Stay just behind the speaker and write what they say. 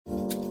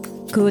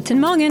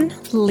Guten Morgen,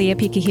 Leah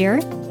Pieke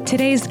here.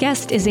 Today's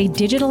guest is a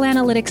digital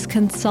analytics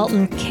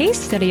consultant case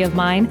study of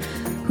mine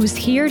who's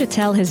here to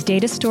tell his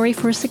data story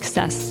for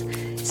success.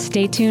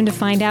 Stay tuned to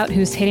find out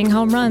who's hitting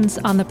home runs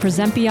on the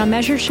Present Beyond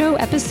Measure Show,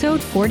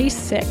 episode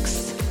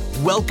 46.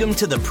 Welcome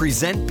to the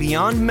Present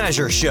Beyond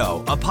Measure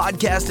Show, a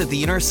podcast at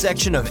the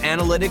intersection of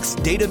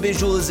analytics, data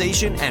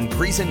visualization, and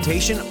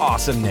presentation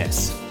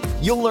awesomeness.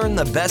 You'll learn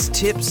the best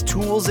tips,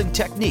 tools, and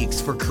techniques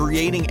for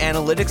creating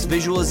analytics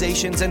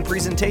visualizations and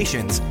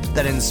presentations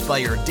that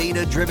inspire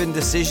data-driven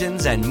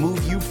decisions and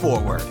move you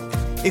forward.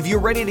 If you're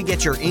ready to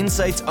get your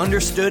insights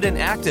understood and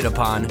acted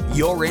upon,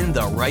 you're in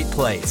the right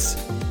place.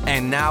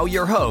 And now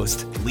your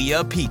host,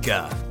 Leah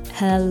Pieke.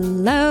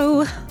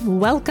 Hello.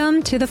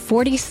 Welcome to the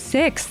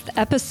 46th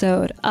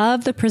episode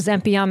of the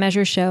Present Beyond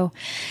Measure Show,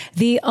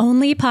 the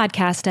only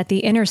podcast at the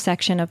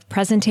intersection of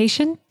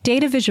presentation,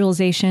 data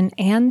visualization,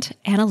 and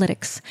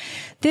analytics.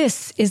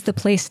 This is the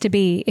place to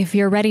be if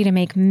you're ready to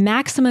make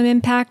maximum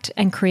impact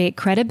and create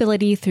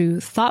credibility through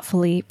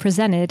thoughtfully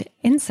presented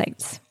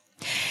insights.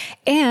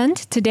 And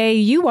today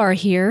you are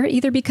here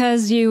either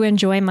because you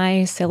enjoy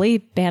my silly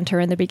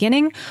banter in the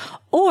beginning,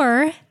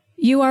 or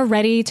you are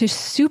ready to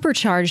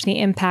supercharge the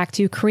impact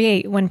you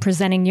create when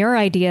presenting your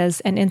ideas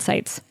and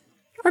insights,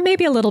 or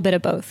maybe a little bit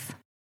of both.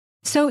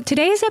 So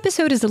today's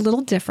episode is a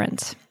little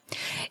different.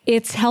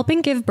 It's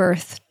helping give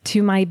birth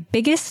to my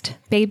biggest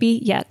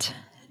baby yet.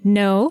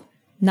 No,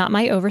 not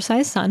my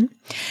oversized son.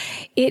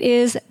 It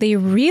is the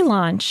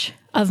relaunch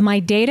of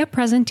my data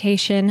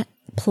presentation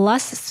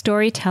plus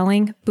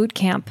storytelling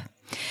bootcamp.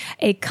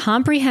 A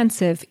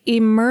comprehensive,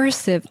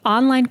 immersive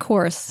online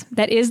course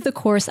that is the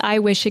course I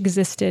wish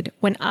existed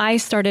when I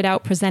started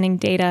out presenting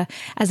data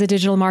as a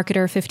digital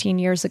marketer 15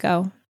 years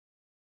ago.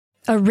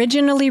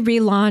 Originally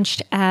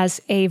relaunched as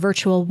a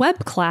virtual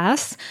web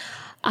class,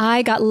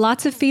 I got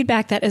lots of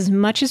feedback that as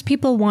much as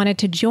people wanted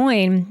to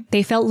join,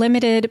 they felt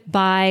limited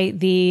by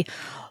the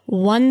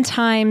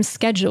one-time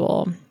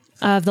schedule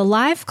of the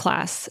live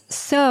class.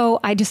 So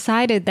I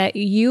decided that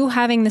you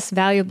having this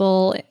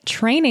valuable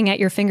training at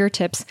your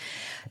fingertips,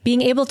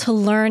 being able to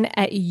learn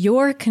at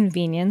your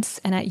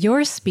convenience and at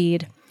your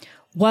speed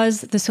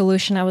was the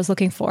solution I was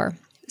looking for.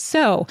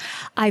 So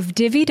I've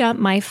divvied up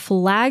my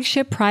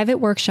flagship private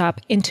workshop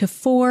into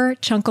 4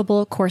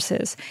 chunkable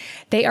courses.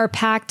 They are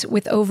packed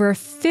with over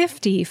 5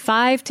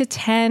 to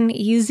 10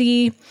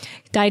 easy,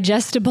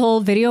 digestible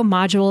video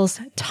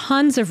modules,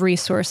 tons of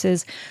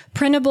resources,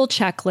 printable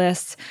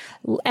checklists,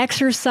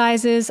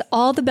 exercises,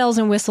 all the bells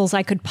and whistles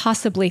I could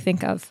possibly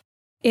think of.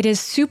 It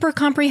is super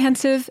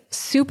comprehensive,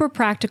 super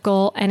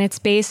practical, and it's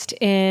based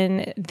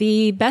in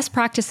the best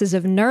practices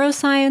of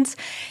neuroscience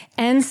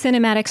and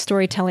cinematic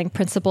storytelling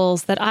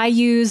principles that I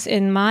use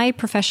in my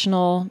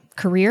professional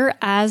career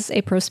as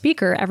a pro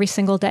speaker every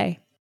single day.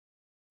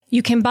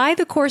 You can buy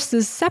the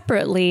courses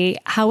separately.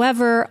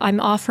 However,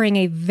 I'm offering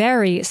a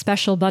very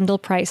special bundle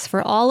price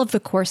for all of the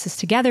courses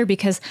together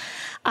because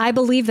I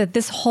believe that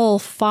this whole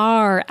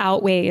far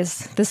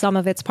outweighs the sum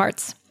of its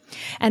parts.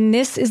 And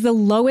this is the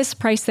lowest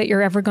price that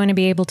you're ever going to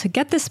be able to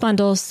get this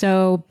bundle,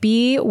 so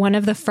be one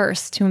of the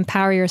first to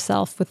empower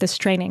yourself with this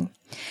training.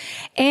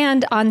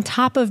 And on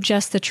top of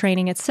just the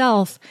training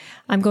itself,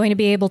 I'm going to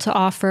be able to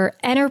offer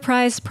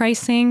enterprise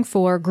pricing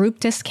for group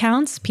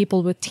discounts,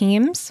 people with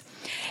teams,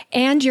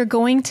 and you're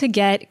going to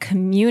get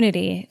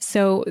community.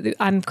 So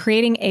I'm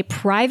creating a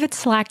private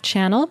Slack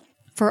channel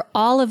for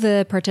all of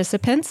the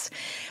participants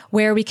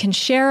where we can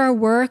share our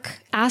work,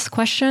 ask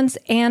questions,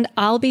 and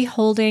I'll be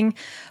holding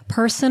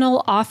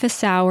personal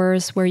office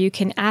hours where you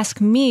can ask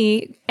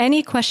me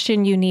any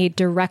question you need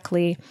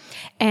directly.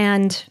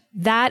 And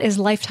that is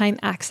lifetime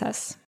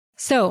access.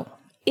 So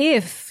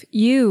if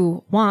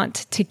you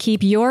want to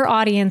keep your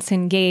audience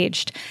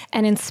engaged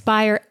and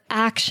inspire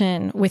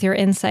action with your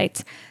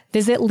insights,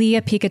 visit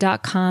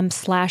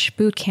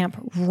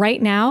leahpieke.com/bootcamp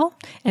right now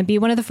and be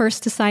one of the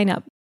first to sign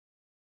up.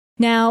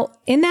 Now,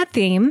 in that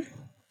theme,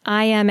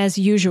 I am, as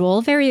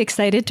usual, very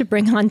excited to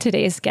bring on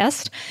today's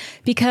guest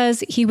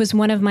because he was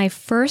one of my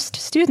first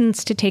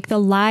students to take the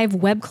live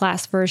web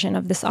class version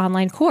of this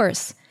online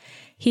course.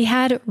 He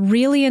had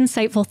really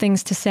insightful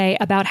things to say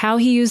about how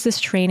he used this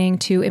training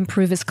to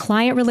improve his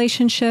client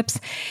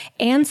relationships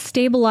and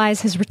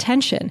stabilize his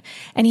retention.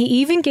 And he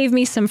even gave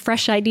me some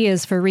fresh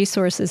ideas for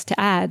resources to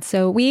add.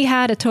 So we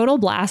had a total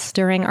blast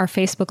during our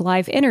Facebook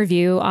Live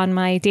interview on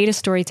my Data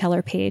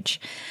Storyteller page.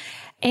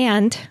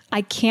 And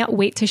I can't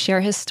wait to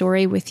share his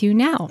story with you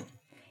now.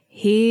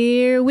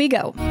 Here we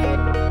go.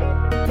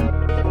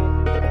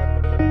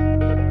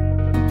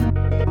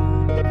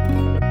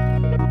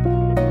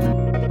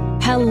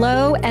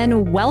 Hello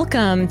and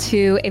welcome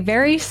to a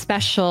very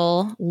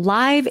special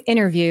live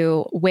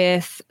interview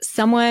with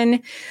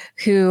someone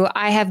who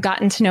I have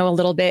gotten to know a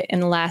little bit in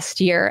the last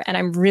year. And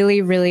I'm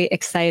really, really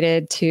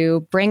excited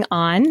to bring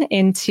on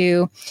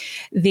into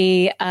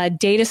the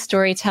Data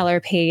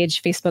Storyteller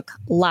page, Facebook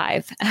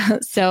Live.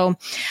 So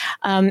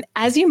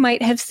as you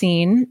might have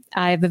seen,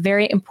 I have a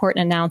very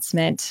important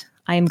announcement.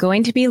 I am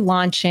going to be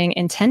launching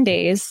in 10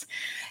 days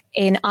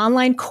an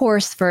online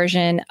course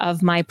version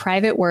of my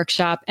private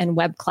workshop and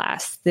web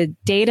class, the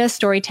Data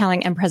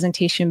Storytelling and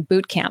Presentation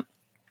Bootcamp.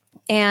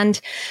 And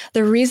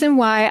the reason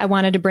why I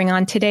wanted to bring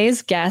on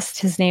today's guest,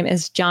 his name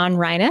is John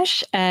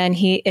Reinesch, and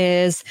he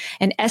is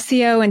an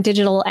SEO and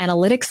digital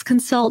analytics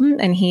consultant,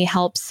 and he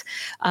helps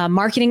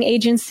marketing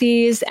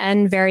agencies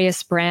and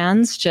various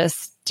brands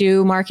just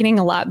do marketing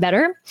a lot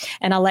better.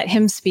 And I'll let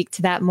him speak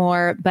to that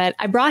more. But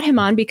I brought him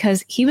on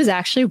because he was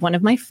actually one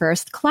of my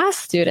first class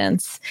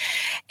students.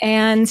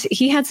 And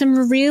he had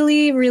some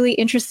really, really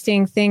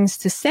interesting things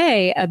to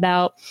say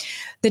about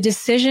the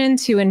decision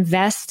to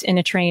invest in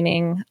a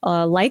training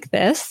like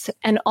this.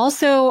 And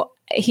also,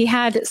 he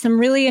had some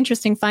really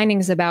interesting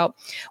findings about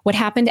what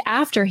happened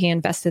after he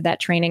invested that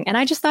training. And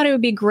I just thought it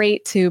would be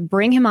great to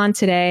bring him on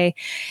today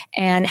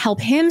and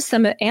help him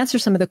answer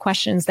some of the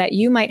questions that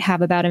you might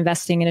have about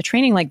investing in a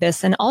training like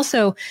this. And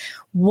also,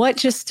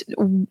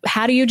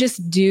 how do you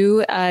just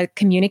do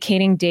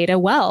communicating data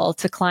well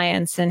to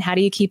clients, and how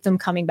do you keep them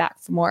coming back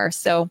for more?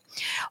 So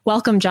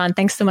welcome, John.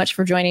 Thanks so much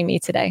for joining me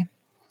today.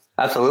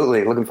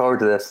 Absolutely. Looking forward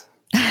to this.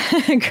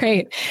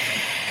 Great.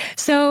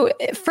 So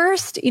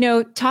first,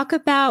 talk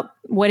about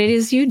what it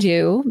is you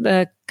do,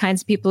 the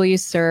kinds of people you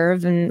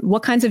serve, and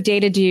what kinds of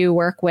data do you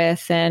work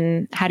with,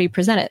 and how do you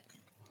present it?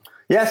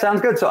 Yeah,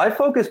 sounds good. So I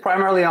focus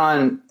primarily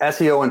on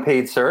SEO and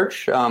paid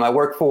search. I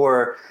work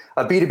for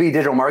a B2B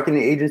digital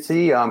marketing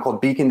agency called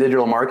Beacon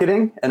Digital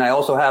Marketing. And I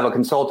also have a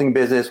consulting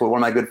business with one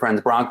of my good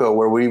friends, Bronco,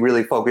 where we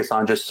really focus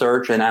on just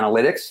search and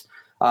analytics.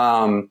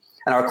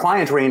 And our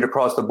clients range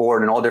across the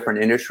board in all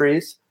different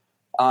industries.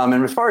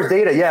 And as far as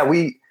data,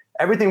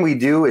 everything we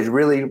do is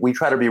we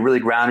try to be really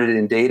grounded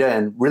in data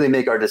and really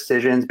make our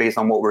decisions based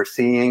on what we're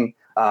seeing,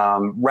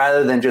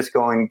 rather than just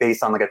going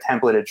based on like a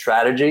templated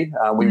strategy.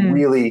 We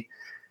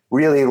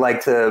really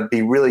like to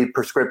be really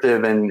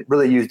prescriptive and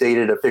really use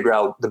data to figure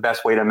out the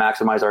best way to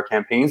maximize our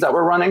campaigns that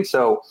we're running.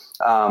 So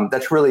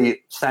that's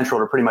really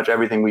central to pretty much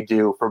everything we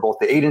do for both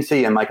the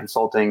agency and my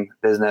consulting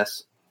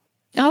business.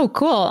 Oh,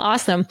 cool.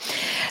 Awesome.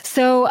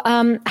 So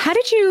how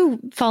did you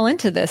fall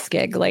into this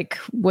gig? Like,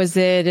 was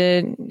it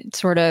a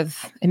sort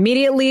of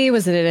immediately?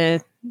 Was it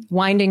a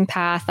winding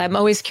path? I'm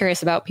always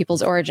curious about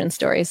people's origin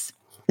stories.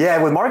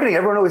 Yeah, with marketing,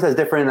 everyone always has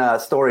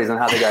different stories on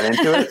how they got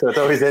into it. So it's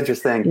always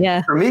interesting.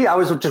 Yeah. For me, I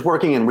was just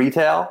working in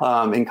retail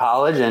in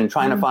college and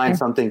trying to find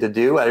something to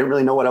do. I didn't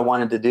really know what I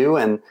wanted to do.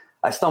 And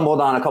I stumbled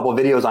on a couple of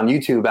videos on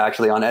YouTube,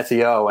 actually, on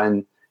SEO.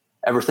 And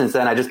ever since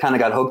then, I just kind of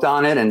got hooked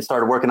on it and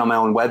started working on my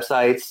own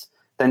websites.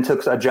 Then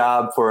took a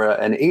job for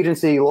an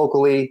agency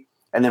locally.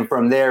 And then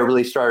from there,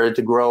 really started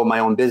to grow my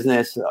own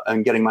business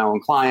and getting my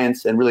own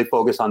clients and really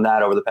focus on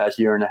that over the past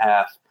year and a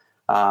half.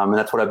 And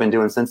that's what I've been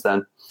doing since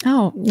then.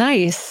 Oh,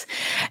 nice.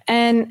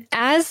 And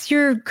as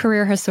your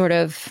career has sort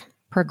of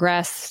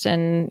progressed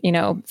and,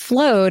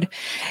 flowed,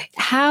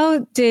 how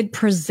did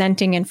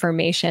presenting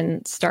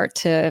information start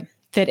to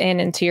fit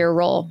into your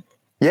role?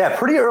 Yeah,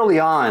 pretty early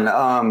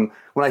on.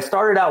 When I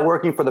started out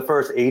working for the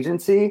first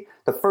agency,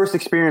 the first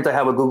experience I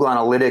had with Google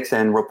Analytics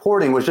and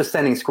reporting was just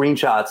sending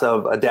screenshots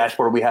of a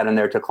dashboard we had in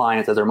there to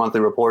clients as their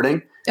monthly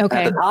reporting. Okay.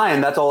 And at the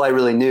time, that's all I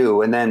really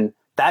knew. And then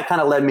that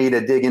kind of led me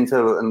to dig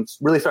into and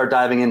really start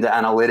diving into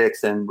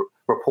analytics and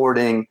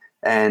reporting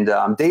and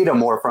data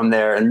more from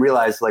there, and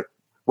realize like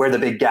where the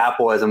big gap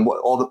was and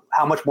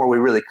how much more we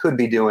really could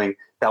be doing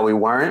that we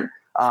weren't.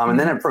 And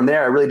then from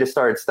there, I really just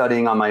started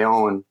studying on my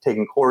own,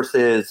 taking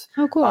courses,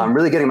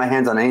 really getting my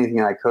hands on anything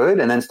I could,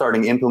 and then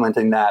starting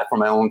implementing that for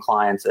my own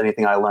clients,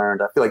 anything I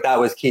learned. I feel like that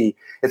was key.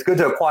 It's good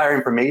to acquire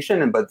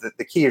information, but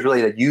the key is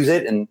really to use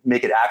it and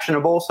make it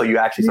actionable so you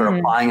actually start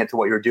applying it to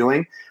what you're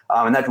doing.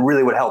 And that's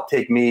really what helped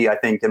take me, I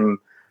think, and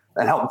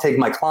help take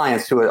my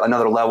clients to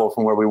another level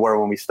from where we were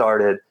when we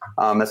started.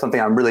 That's something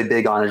I'm really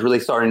big on, is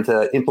really starting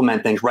to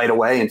implement things right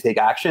away and take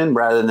action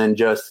rather than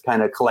just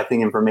kind of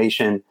collecting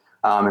information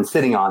and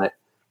sitting on it.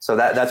 So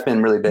that's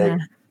been really big.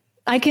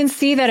 I can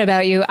see that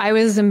about you. I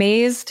was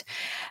amazed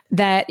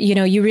that,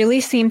 you really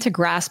seemed to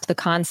grasp the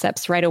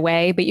concepts right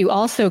away, but you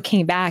also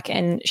came back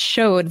and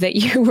showed that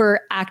you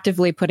were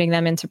actively putting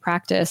them into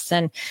practice.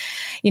 And,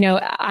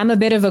 I'm a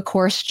bit of a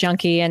course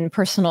junkie and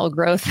personal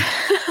growth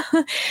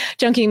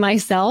junkie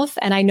myself.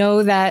 And I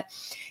know that,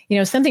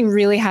 something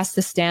really has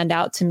to stand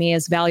out to me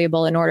as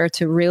valuable in order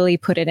to really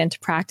put it into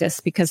practice,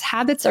 because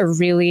habits are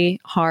really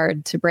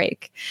hard to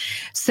break.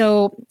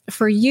 So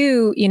for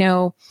you,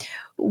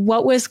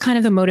 what was kind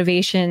of the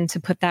motivation to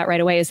put that right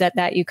away? Is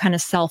that you kind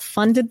of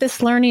self-funded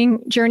this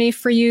learning journey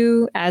for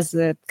you as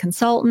a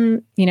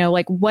consultant?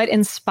 What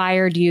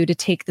inspired you to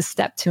take the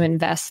step to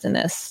invest in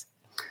this?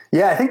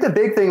 Yeah, I think the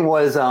big thing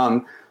was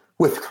on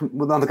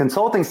the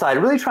consulting side,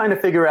 really trying to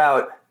figure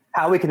out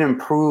how we can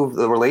improve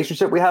the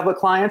relationship we have with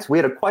clients. We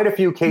had quite a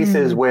few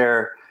cases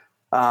where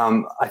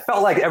I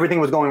felt like everything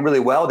was going really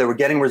well. They were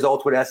getting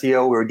results with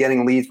SEO. We were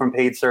getting leads from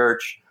paid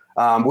search.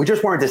 We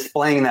just weren't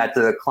displaying that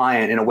to the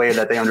client in a way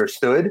that they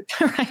understood.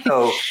 Right.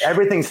 So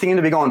everything seemed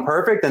to be going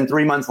perfect. And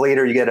 3 months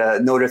later, you get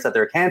a notice that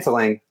they're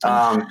canceling.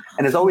 And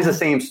it's always the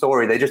same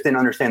story. They just didn't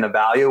understand the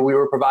value we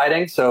were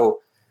providing. So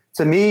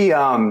to me,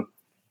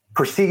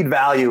 perceived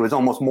value is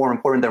almost more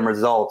important than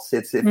results.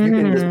 It's if you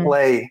can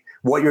display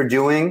what you're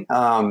doing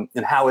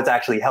and how it's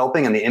actually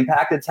helping and the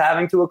impact it's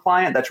having to a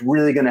client, that's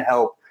really going to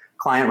help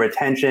client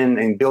retention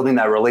and building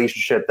that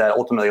relationship that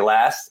ultimately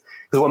lasts.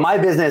 Because with my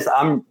business,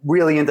 I'm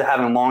really into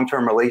having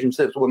long-term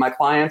relationships with my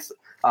clients.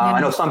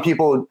 I know some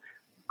people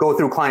go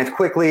through clients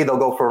quickly. They'll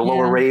go for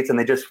lower rates and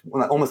they just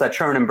almost that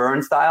churn and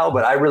burn style.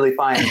 But I really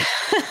find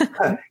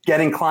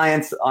getting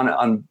clients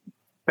on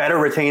better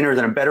retainers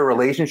and a better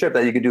relationship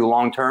that you could do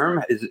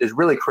long-term is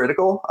really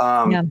critical.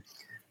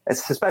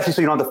 It's especially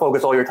so you don't have to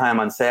focus all your time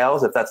on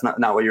sales if that's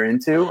not what you're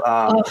into.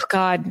 Oh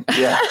God.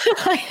 Yeah.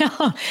 I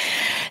know.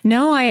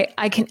 No,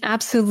 I can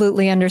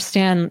absolutely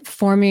understand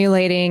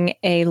formulating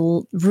a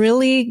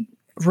really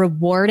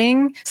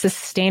rewarding,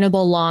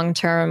 sustainable,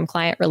 long-term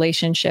client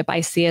relationship.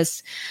 I see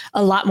as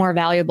a lot more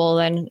valuable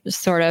than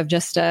sort of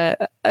just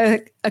a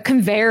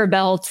conveyor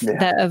belt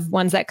of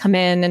ones that come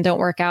in and don't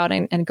work out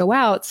and go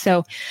out.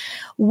 So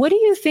what do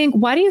you think?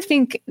 Why do you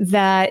think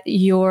that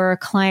your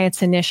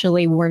clients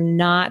initially were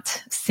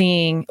not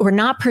seeing or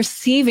not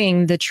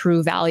perceiving the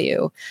true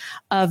value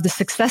of the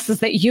successes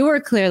that you were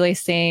clearly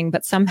seeing,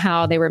 but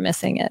somehow they were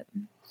missing it?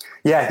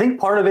 Yeah, I think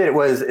part of it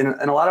was in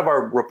a lot of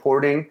our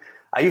reporting,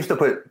 I used to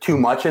put too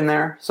much in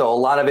there. So a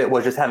lot of it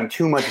was just having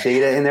too much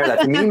data in there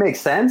that to me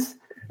makes sense.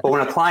 But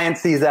when a client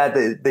sees that,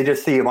 they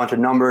just see a bunch of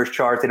numbers,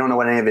 charts. They don't know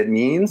what any of it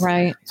means.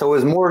 Right. So it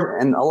was more,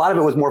 and a lot of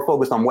it was more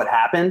focused on what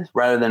happened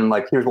rather than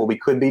like, here's what we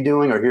could be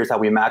doing or here's how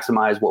we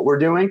maximize what we're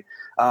doing.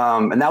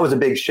 And that was a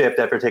big shift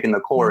after taking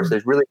the course.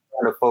 Is really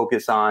trying to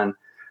focus on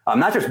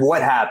not just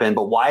what happened,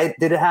 but why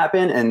did it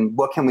happen and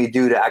what can we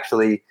do to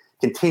actually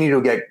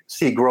continue to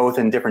see growth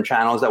in different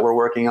channels that we're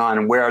working on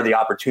and where are the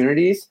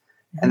opportunities.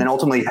 And then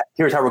ultimately,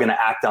 here's how we're going to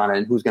act on it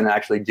and who's going to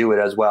actually do it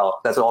as well.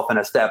 That's often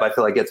a step I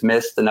feel like gets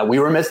missed and that we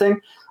were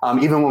missing.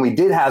 Even when we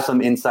did have some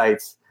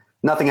insights,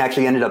 nothing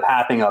actually ended up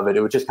happening of it.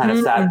 It was just kind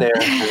of sat there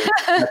and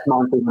next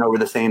month we went over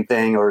the same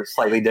thing or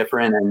slightly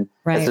different. And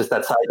it's just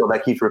that cycle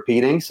that keeps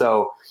repeating.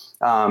 So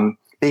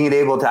being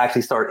able to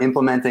actually start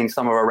implementing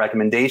some of our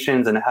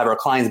recommendations and have our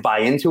clients buy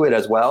into it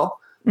as well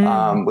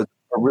was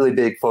a really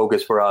big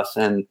focus for us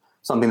and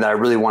something that I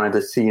really wanted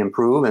to see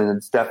improve. And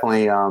it's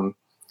definitely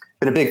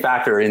been a big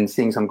factor in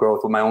seeing some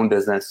growth with my own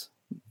business.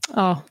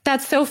 Oh,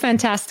 that's so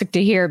fantastic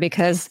to hear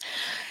because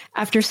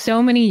after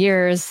so many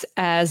years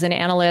as an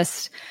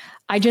analyst,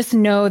 I just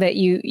know that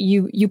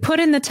you put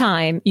in the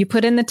time,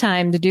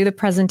 to do the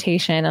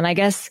presentation. And I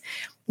guess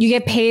you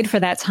get paid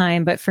for that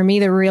time. But for me,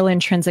 the real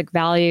intrinsic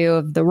value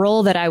of the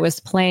role that I was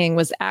playing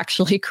was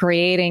actually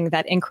creating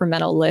that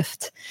incremental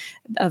lift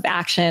of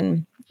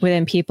action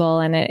within people.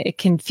 And it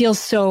can feel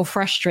so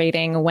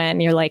frustrating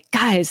when you're like,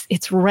 guys,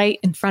 it's right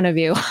in front of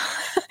you.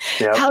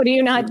 Yep. How do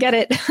you not get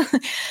it?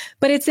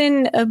 But it's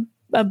in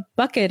a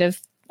bucket of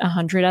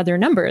 100 other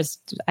numbers.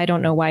 I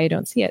don't know why you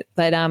don't see it.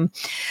 But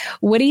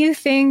what do you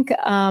think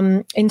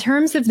in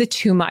terms of the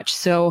too much?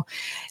 So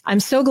I'm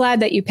so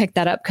glad that you picked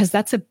that up because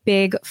that's a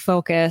big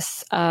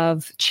focus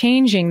of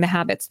changing the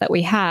habits that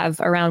we have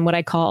around what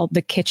I call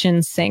the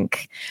kitchen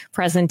sink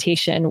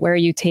presentation, where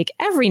you take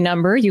every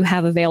number you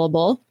have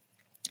available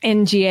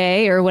in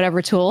GA or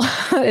whatever tool,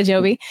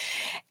 Adobe,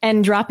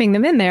 and dropping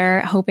them in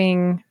there,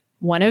 hoping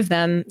one of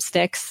them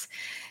sticks.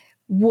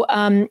 You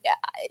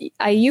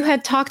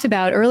had talked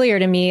about earlier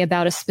to me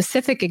about a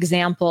specific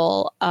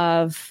example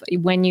of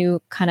when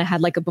you kind of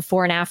had like a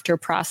before and after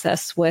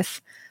process with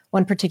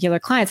one particular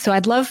client. So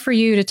I'd love for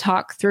you to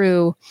talk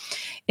through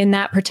in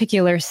that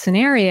particular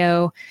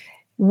scenario,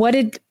 what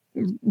did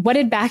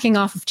backing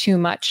off of too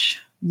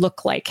much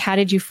look like? How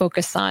did you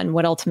focus on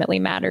what ultimately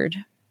mattered?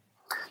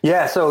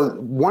 Yeah. So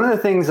one of the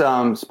things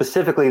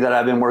specifically that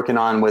I've been working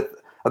on with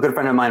a good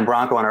friend of mine,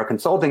 Bronco, on our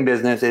consulting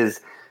business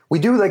is we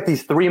do like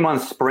these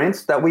 3-month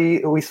sprints that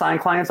we sign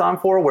clients on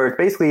for, where it's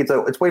basically it's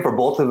a way for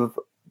both of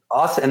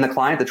us and the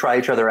client to try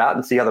each other out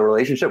and see how the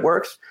relationship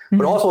works.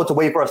 But also it's a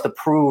way for us to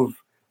prove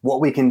what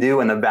we can do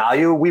and the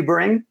value we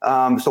bring.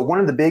 So one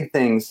of the big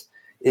things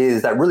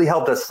is that really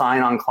helped us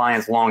sign on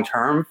clients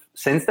long-term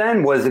since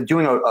then was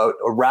doing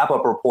a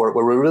wrap-up report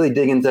where we really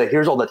dig into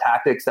here's all the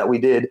tactics that we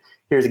did.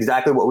 Here's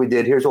exactly what we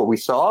did. Here's what we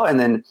saw. And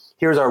then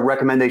here's our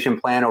recommendation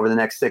plan over the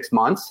next 6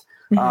 months.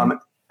 And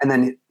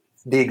then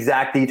the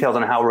exact details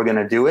on how we're going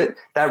to do it.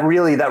 That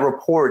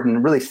report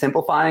and really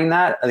simplifying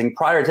that, I think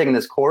prior to taking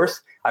this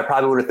course, I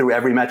probably would have threw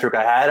every metric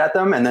I had at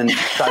them and then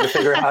tried to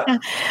figure out,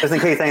 just in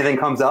case anything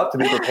comes up, to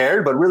be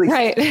prepared. But really,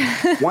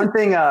 one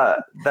thing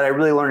that I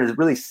really learned is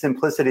really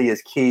simplicity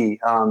is key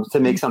to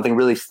make something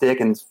really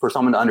stick and for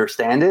someone to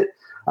understand it.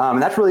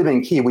 And that's really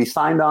been key. We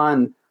signed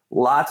on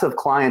lots of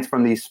clients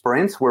from these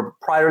sprints where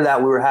prior to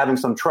that, we were having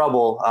some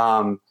trouble.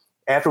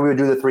 After we would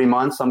do the 3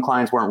 months, some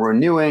clients weren't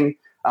renewing.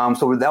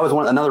 So that was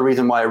another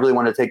reason why I really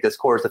wanted to take this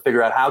course, to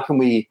figure out how can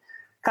we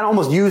kind of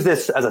almost use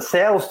this as a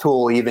sales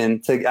tool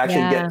even to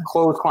actually get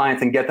close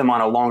clients and get them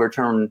on a longer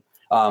term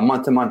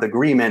month-to-month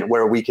agreement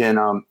where we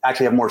can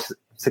actually have more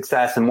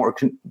success and more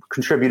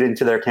contribute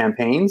into their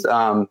campaigns.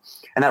 And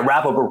that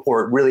wrap-up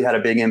report really had a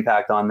big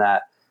impact on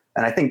that.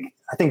 And I think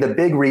I think the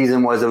big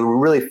reason was that we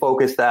really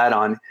focused that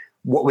on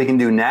what we can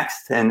do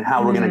next and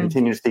how we're going to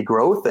continue to see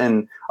growth.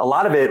 And a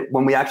lot of it,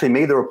 when we actually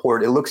made the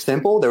report, it looked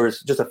simple. There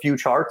was just a few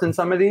charts in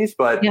some of these,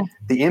 but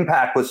the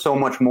impact was so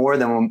much more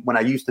than when I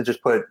used to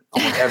just put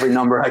almost every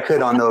number I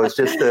could on those,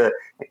 just to,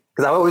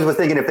 because I always was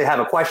thinking if they have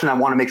a question, I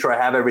want to make sure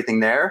I have everything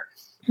there.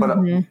 But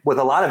with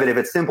a lot of it, if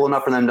it's simple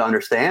enough for them to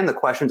understand, the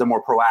questions are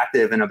more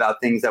proactive and about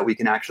things that we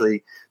can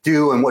actually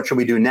do and what should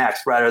we do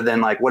next, rather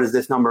than like, what does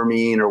this number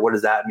mean or what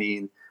does that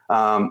mean?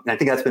 And I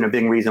think that's been a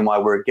big reason why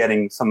we're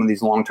getting some of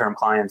these long-term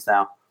clients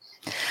now.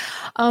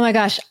 Oh my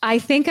gosh. I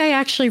think I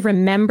actually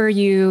remember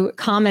you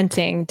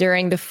commenting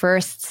during the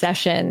first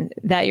session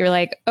that you're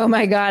like, oh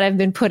my God, I've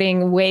been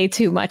putting way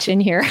too much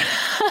in here.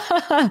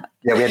 Yeah,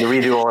 we had to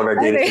redo all of our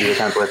data studio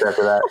templates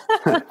after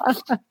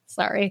that.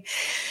 Sorry.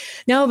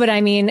 No, but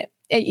I mean,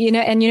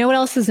 and you know what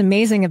else is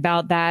amazing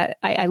about that?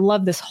 I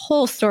love this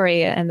whole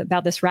story and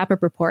about this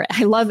wrap-up report.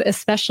 I love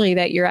especially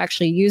that you're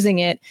actually using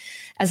it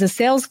as a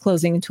sales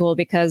closing tool,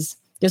 because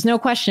there's no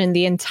question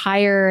the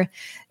entire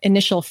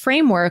initial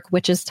framework,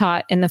 which is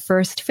taught in the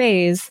first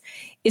phase,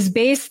 is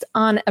based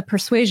on a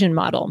persuasion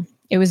model.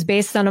 It was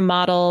based on a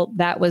model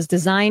that was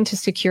designed to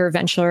secure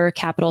venture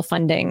capital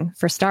funding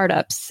for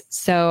startups.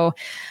 So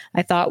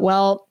I thought,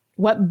 well,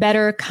 what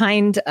better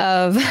kind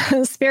of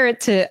spirit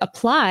to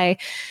apply,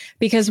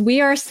 because we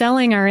are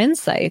selling our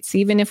insights.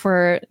 Even if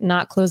we're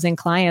not closing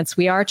clients,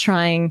 we are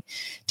trying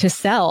to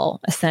sell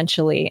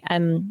essentially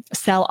and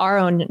sell our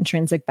own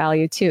intrinsic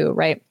value too,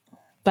 right?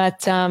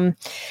 But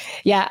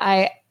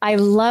I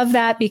love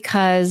that,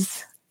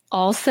 because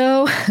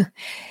also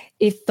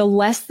if the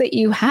less that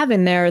you have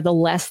in there, the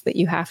less that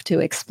you have to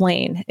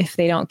explain if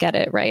they don't get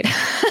it right.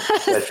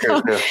 That's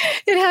true too.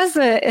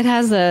 It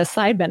has a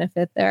side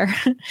benefit there.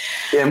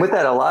 Yeah, and with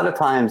that, a lot of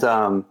times,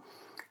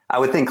 I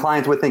would think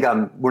clients would think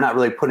we're not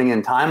really putting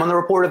in time on the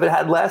report if it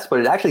had less,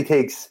 but it actually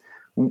takes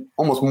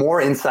almost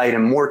more insight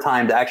and more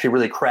time to actually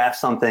really craft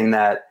something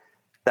that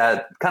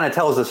kind of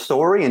tells a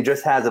story and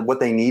just has what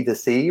they need to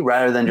see,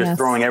 rather than just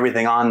throwing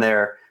everything on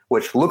there,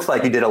 which looks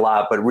like you did a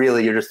lot, but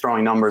really you're just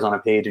throwing numbers on a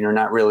page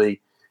and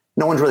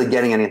no one's really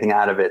getting anything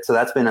out of it. So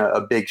that's been a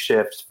big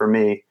shift for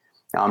me.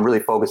 I'm really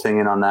focusing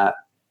in on that.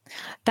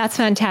 That's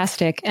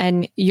fantastic.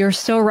 And you're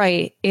so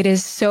right. It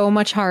is so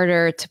much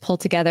harder to pull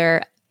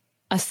together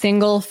a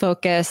single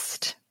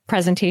focused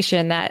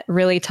presentation that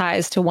really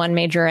ties to one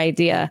major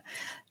idea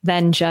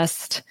than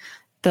just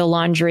the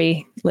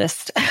laundry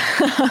list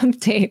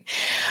update.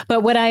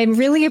 But what I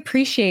really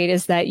appreciate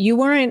is that you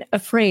weren't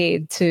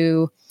afraid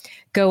to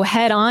go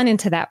head on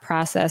into that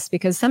process,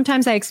 because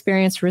sometimes I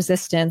experience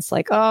resistance,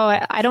 like, oh,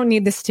 I don't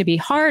need this to be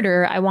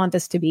harder. I want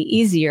this to be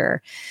easier,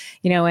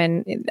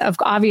 and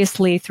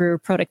obviously through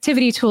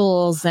productivity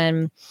tools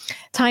and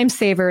time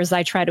savers,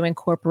 I try to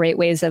incorporate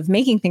ways of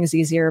making things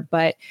easier.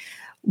 But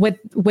what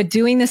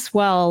doing this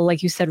well,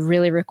 like you said,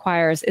 really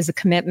requires is a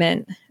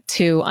commitment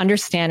to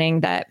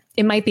understanding that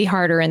it might be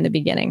harder in the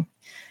beginning.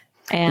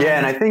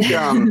 And I think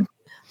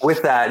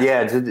with that,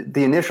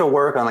 the initial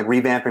work on like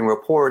revamping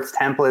reports,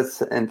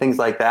 templates, and things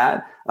like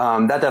that,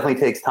 that definitely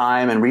takes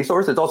time and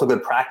resources. It's also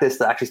good practice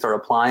to actually start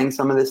applying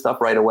some of this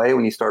stuff right away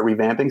when you start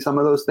revamping some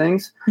of those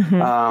things.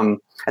 And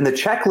the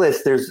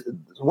checklist, there's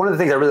one of the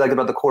things I really like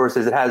about the course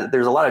is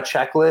there's a lot of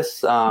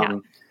checklists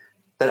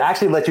that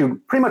actually let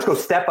you pretty much go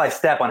step by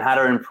step on how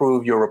to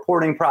improve your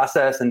reporting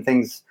process and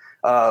things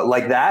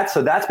like that.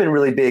 So that's been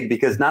really big,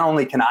 because not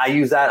only can I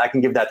use that, I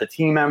can give that to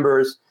team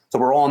members. So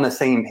we're all on the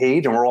same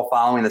page and we're all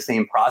following the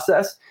same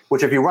process,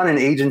 which if you run an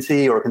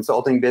agency or a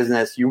consulting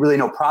business, you really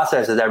know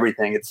process is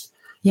everything. It's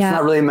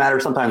not really a matter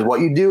sometimes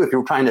what you do. If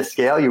you're trying to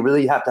scale, you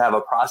really have to have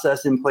a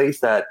process in place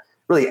that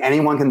really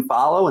anyone can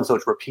follow. And so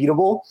it's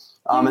repeatable.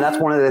 And that's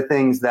one of the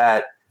things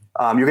that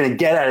you're going to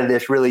get out of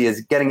this really is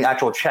getting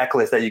actual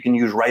checklists that you can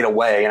use right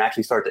away and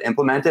actually start to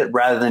implement it,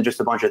 rather than just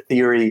a bunch of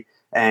theory,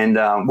 and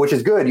which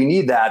is good. You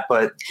need that,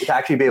 but to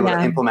actually be able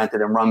to implement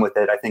it and run with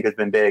it, I think has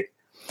been big.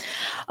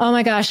 Oh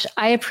my gosh.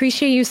 I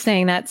appreciate you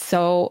saying that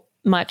so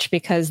much,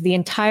 because the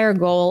entire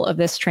goal of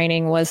this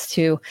training was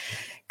to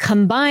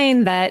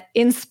combine that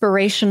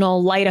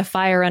inspirational, light a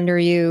fire under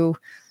you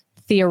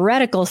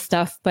theoretical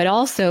stuff, but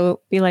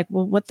also be like,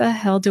 well, what the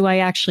hell do I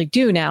actually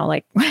do now?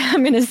 Like,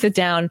 I'm going to sit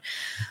down.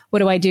 What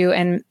do I do?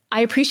 And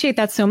I appreciate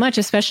that so much,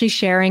 especially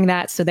sharing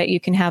that so that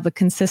you can have a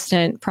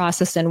consistent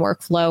process and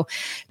workflow,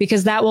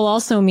 because that will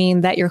also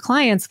mean that your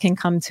clients can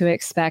come to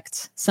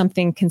expect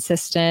something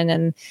consistent,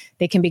 and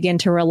they can begin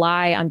to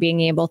rely on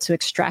being able to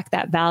extract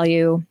that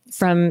value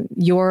from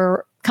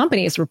your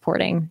company's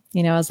reporting,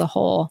 as a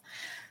whole.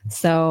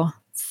 So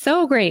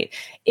great.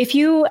 If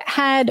you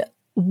had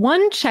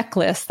one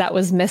checklist that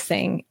was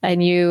missing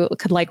and you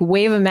could like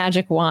wave a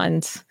magic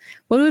wand,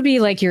 what would be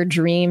like your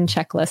dream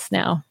checklist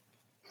now?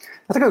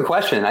 That's a good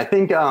question. I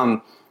think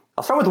I'll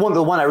start with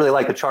the one I really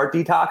like, the chart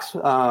detox.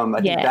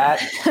 I think that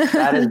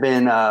has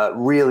been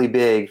really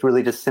big,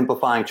 really just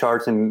simplifying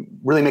charts and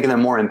really making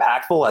them more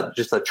impactful at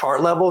just a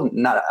chart level,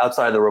 not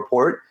outside of the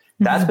report.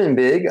 That's been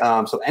big.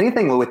 So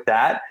anything with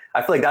that,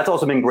 I feel like that's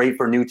also been great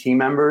for new team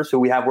members who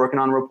we have working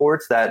on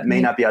reports that may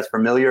not be as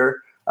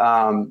familiar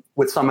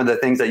with some of the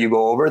things that you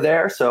go over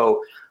there.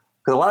 So,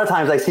 because a lot of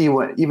times I see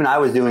even I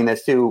was doing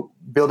this too,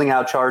 building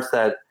out charts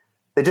that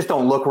they just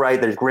don't look right.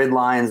 There's grid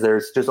lines.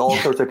 There's just all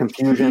sorts of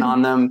confusion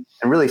on them,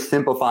 and really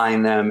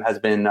simplifying them has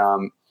been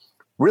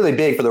really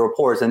big for the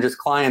reports. And just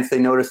clients, they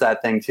notice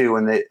that thing too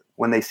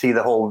when they see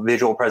the whole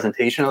visual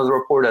presentation of the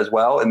report as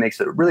well. It makes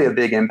it really a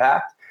big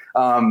impact.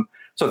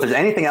 So if there's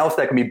anything else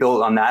that can be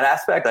built on that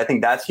aspect, I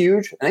think that's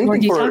huge. And more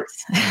detox.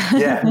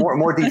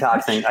 more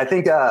detoxing. I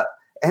think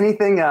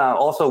anything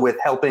also with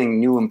helping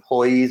new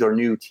employees or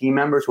new team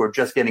members who are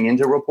just getting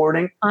into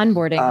reporting.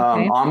 Onboarding.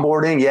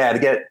 Onboarding, to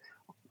get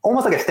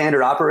almost like a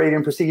standard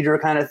operating procedure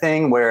kind of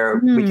thing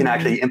where we can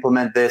actually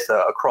implement this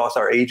across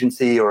our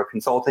agency or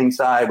consulting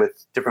side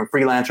with different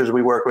freelancers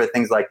we work with,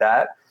 things like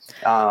that.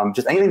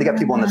 Just anything to get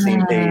people on the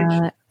same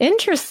page.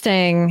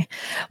 Interesting.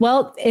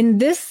 Well, in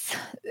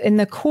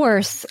the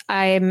course,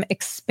 I'm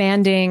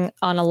expanding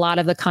on a lot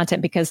of the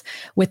content because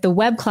with the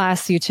web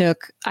class you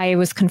took, I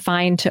was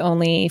confined to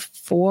only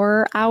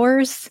 4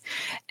 hours.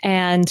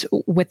 And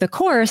with the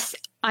course,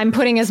 I'm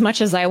putting as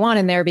much as I want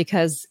in there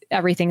because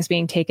everything's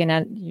being taken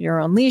at your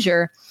own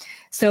leisure.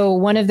 So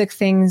one of the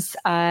things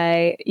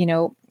I,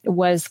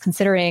 was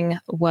considering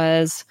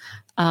was,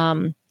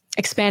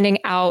 expanding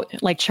out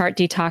like chart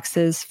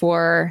detoxes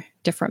for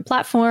different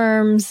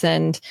platforms.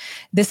 And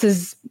this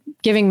is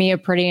giving me a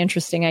pretty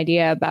interesting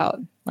idea about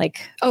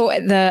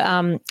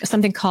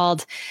something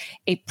called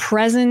a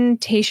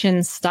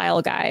presentation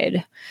style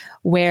guide,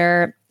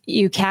 where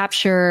you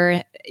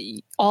capture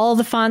all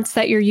the fonts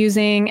that you're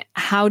using,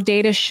 how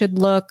data should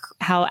look,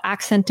 how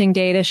accenting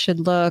data should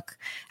look,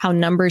 how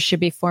numbers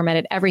should be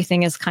formatted.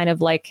 Everything is kind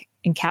of like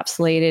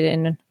encapsulated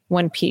in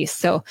one piece.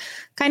 So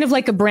kind of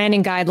like a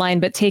branding guideline,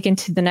 but taken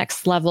to the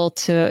next level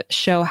to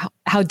show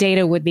how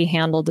data would be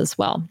handled as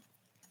well.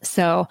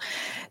 So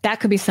that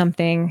could be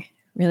something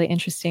really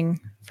interesting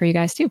for you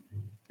guys too.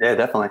 Yeah,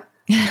 definitely.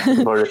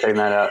 Looking forward to checking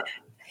that out.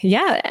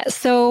 Yeah.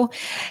 So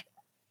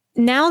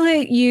now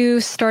that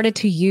you started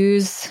to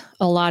use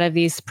a lot of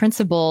these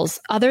principles,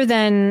 other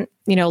than,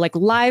 like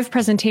live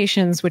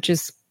presentations, which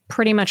is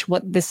pretty much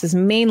what this is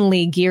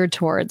mainly geared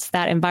towards,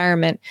 that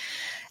environment,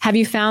 have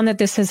you found that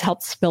this has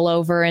helped spill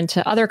over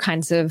into other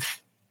kinds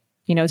of,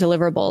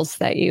 deliverables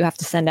that you have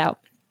to send out?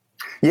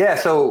 Yeah.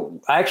 So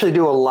I actually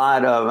do a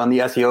lot of, on the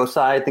SEO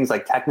side, things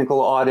like technical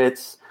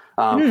audits,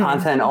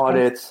 content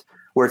audits,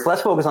 where it's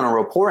less focused on a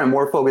report and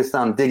more focused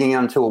on digging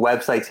into a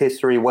website's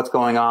history, what's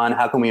going on,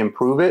 how can we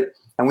improve it?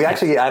 And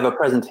I have a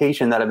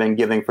presentation that I've been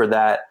giving for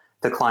that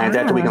to clients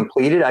after we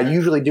complete it. I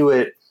usually do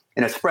it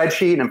in a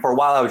spreadsheet. And for a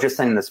while, I was just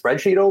sending the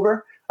spreadsheet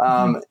over.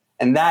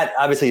 And that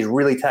obviously is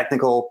really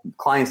technical.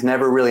 Clients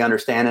never really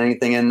understand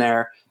anything in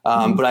there.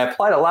 But I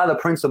applied a lot of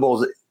the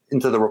principles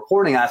into the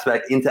reporting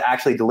aspect into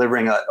actually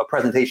delivering a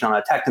presentation on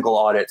a technical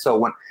audit. So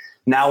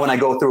when I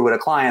go through with a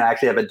client, I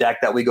actually have a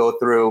deck that we go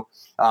through.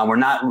 We're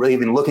not really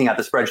even looking at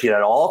the spreadsheet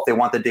at all. If they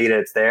want the data,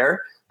 it's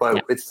there.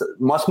 But it's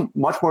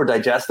much more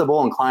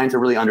digestible, and clients are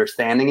really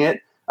understanding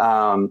it.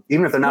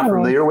 Even if they're not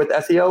familiar with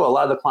SEO, a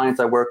lot of the clients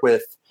I work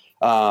with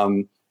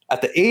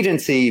at the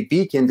agency,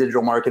 Beacon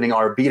Digital Marketing,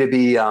 are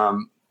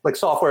B2B like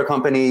software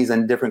companies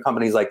and different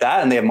companies like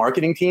that. And they have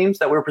marketing teams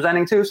that we're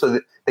presenting to. So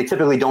they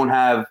typically don't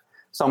have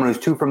someone who's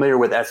too familiar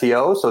with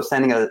SEO. So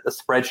sending a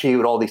spreadsheet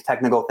with all these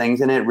technical things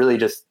in it really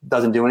just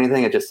doesn't do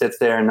anything. It just sits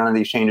there and none of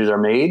these changes are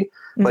made.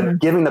 But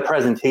giving the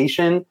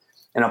presentation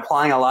and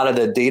applying a lot of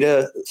the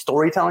data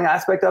storytelling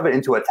aspect of it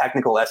into a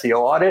technical SEO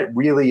audit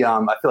really,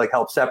 I feel like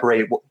helps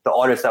separate the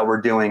audits that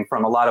we're doing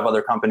from a lot of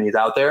other companies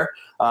out there.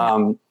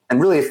 And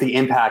really, it's the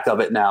impact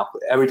of it now.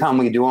 Every time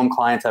we do them,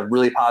 clients have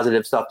really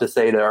positive stuff to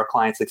say to our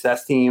client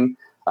success team.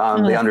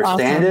 They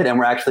understand it, and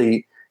we're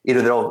actually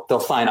either they'll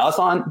sign us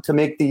on to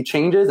make the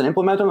changes and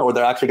implement them, or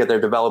they'll actually get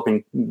their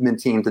development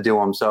team to do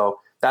them. So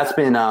that's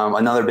been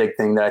another big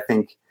thing that I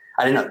think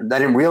I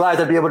didn't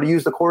realize I'd be able to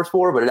use the course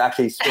for, but it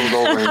actually spilled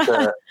over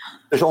into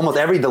there's almost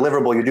every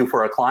deliverable you do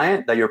for a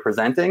client that you're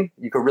presenting.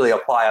 You could really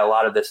apply a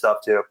lot of this stuff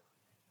to.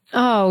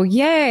 Oh,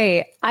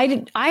 yay. I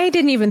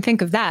didn't even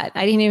think of that.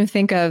 I didn't even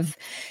think of,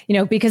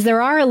 because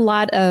there are a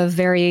lot of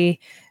very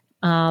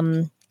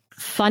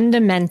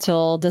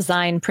fundamental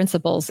design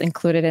principles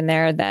included in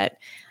there that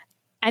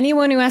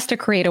anyone who has to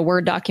create a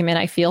Word document,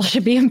 I feel,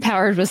 should be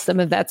empowered with some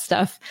of that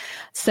stuff.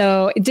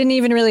 So it didn't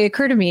even really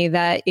occur to me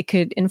that it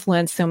could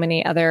influence so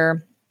many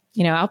other,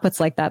 outputs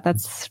like that.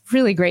 That's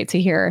really great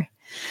to hear.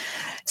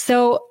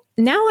 So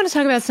now I want to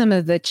talk about some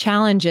of the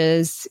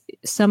challenges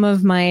some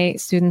of my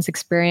students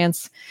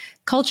experience,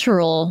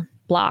 cultural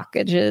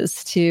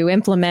blockages to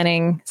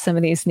implementing some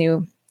of these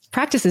new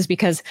practices,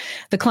 because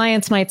the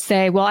clients might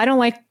say, well, I don't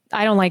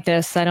like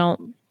this. I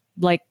don't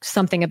like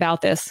something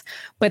about this,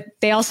 but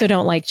they also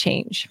don't like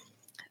change.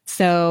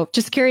 So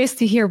just curious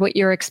to hear what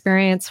your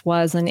experience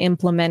was in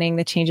implementing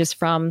the changes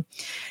from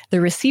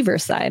the receiver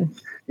side.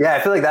 Yeah,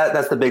 I feel like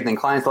that's the big thing.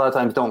 Clients a lot of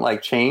times don't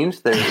like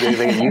change. They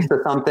get used to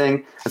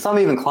something. And some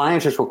even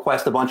clients just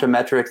request a bunch of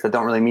metrics that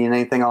don't really mean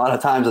anything a lot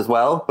of times as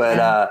well.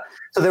 But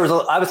so there was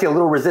obviously a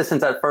little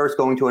resistance at first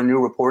going to a new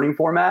reporting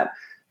format.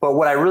 But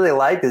what I really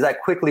liked is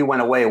that quickly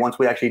went away once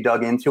we actually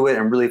dug into it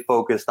and really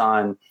focused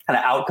on kind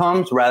of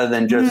outcomes rather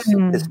than just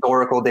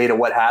historical data,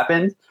 what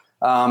happened.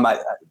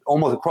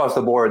 Almost across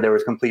the board, there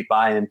was complete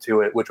buy-in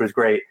to it, which was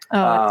great.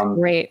 Oh, that's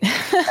great.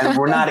 And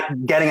we're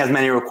not getting as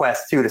many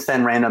requests to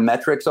send random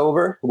metrics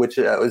over, which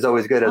is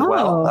always good as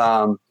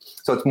well.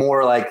 So it's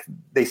more like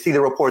they see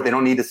the report, they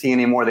don't need to see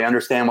anymore. They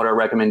understand what our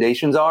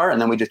recommendations are,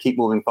 and then we just keep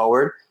moving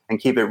forward and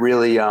keep it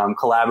really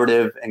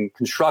collaborative and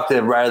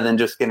constructive rather than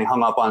just getting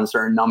hung up on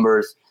certain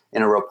numbers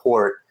in a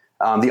report.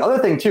 The other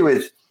thing too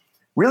is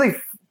really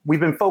we've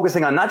been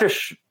focusing on not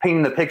just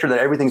painting the picture that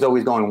everything's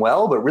always going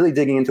well, but really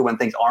digging into when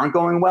things aren't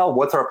going well.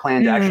 What's our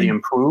plan to actually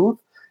improve?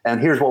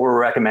 And here's what we're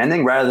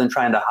recommending, rather than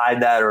trying to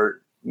hide that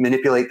or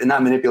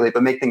not manipulate,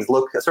 but make things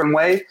look a certain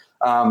way.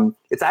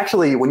 It's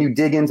actually when you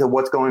dig into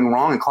what's going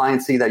wrong and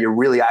clients see that you're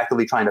really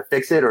actively trying to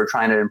fix it or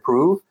trying to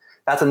improve.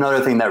 That's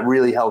another thing that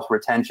really helps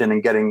retention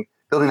and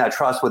building that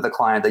trust with the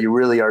client that you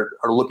really are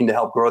looking to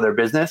help grow their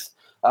business.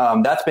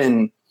 That's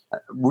been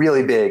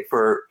really big.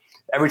 For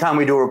every time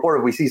we do a report,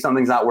 if we see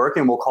something's not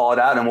working, we'll call it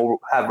out and we'll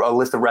have a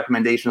list of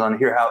recommendations on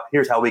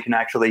here's how we can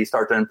actually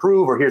start to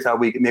improve, or here's how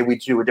maybe we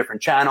do a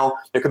different channel.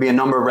 There could be a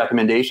number of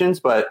recommendations,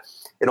 but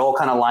it all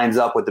kind of lines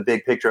up with the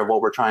big picture of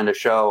what we're trying to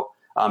show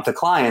to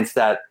clients,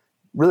 that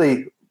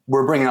really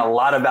we're bringing a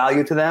lot of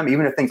value to them.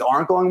 Even if things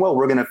aren't going well,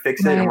 we're going to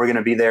fix it and we're going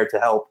to be there to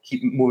help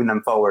keep moving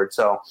them forward.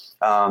 So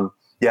so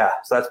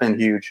that's been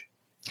huge.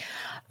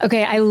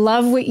 Okay. I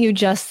love what you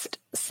just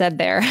said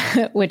there,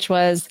 which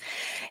was,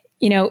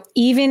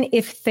 even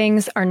if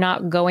things are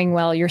not going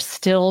well, you're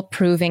still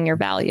proving your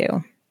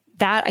value.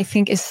 That I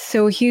think is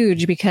so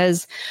huge,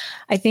 because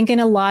I think in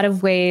a lot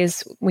of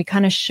ways we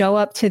kind of show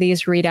up to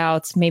these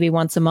readouts maybe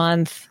once a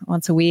month,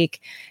 once a week,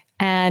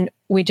 and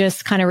we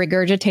just kind of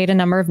regurgitate a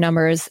number of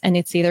numbers, and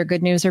it's either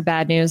good news or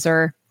bad news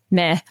or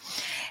meh.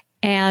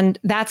 And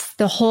that's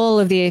the whole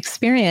of the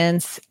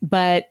experience.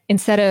 But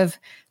instead of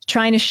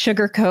trying to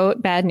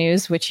sugarcoat bad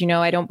news, which,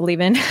 I don't believe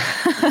in,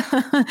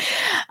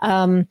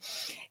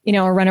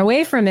 or run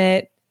away from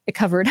it,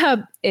 cover it up.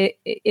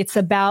 It's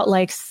about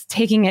like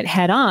taking it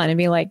head on and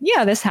be like,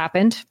 yeah, this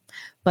happened,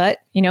 but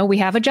we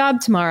have a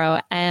job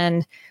tomorrow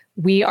and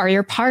we are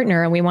your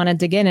partner and we want to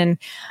dig in. And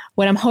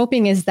what I'm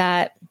hoping is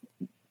that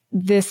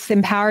this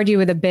empowered you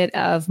with a bit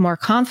of more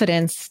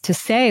confidence to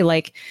say,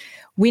 like,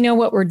 we know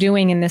what we're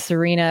doing in this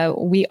arena.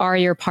 We are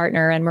your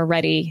partner and we're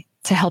ready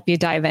to help you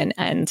dive in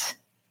and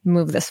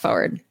move this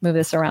forward, move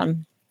this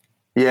around.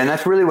 Yeah, and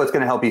that's really what's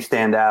going to help you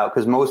stand out,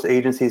 because most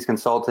agencies,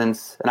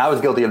 consultants, and I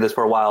was guilty of this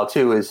for a while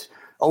too, is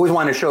always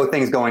wanting to show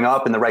things going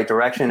up in the right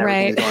direction,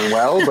 everything's going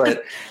well,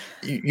 but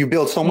you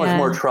build so much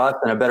more trust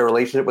and a better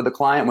relationship with the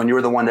client when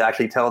you're the one to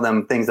actually tell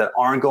them things that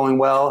aren't going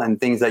well and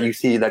things that you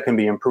see that can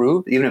be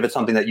improved, even if it's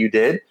something that you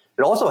did.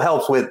 It also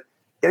helps with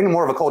getting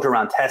more of a culture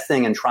around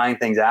testing and trying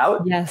things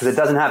out, because it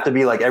doesn't have to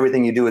be like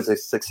everything you do is a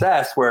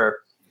success, where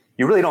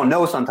you really don't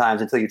know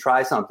sometimes until you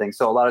try something.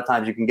 So a lot of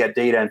times you can get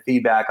data and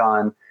feedback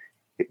on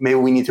maybe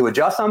we need to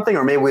adjust something,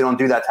 or maybe we don't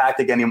do that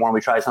tactic anymore and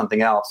we try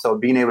something else. So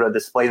being able to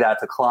display that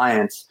to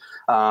clients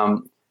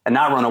and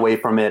not run away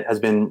from it has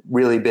been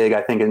really big,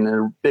 I think, and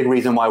a big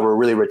reason why we're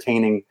really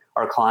retaining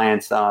our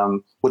clients,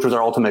 which was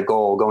our ultimate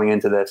goal going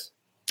into this.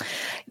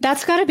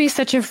 That's got to be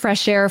such a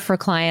fresh air for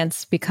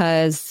clients,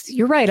 because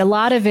you're right. A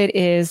lot of it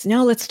is,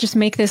 no, let's just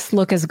make this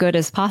look as good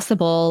as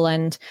possible.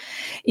 And,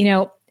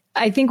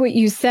 I think what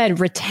you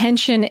said,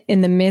 retention in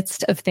the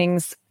midst of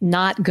things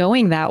not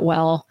going that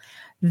well,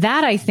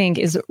 that I think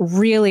is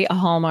really a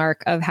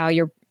hallmark of how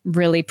you're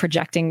really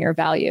projecting your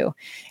value.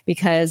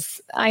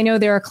 Because I know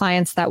there are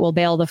clients that will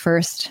bail the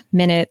first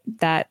minute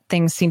that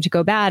things seem to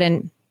go bad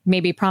and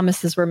maybe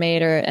promises were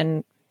made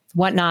and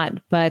whatnot.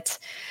 But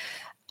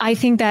I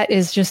think that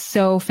is just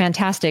so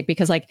fantastic,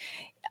 because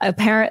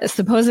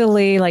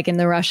supposedly like in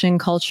the Russian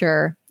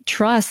culture,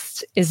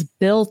 trust is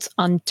built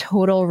on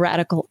total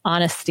radical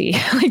honesty,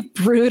 like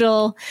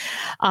brutal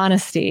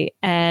honesty.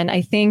 And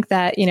I think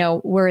that,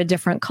 we're a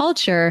different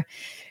culture.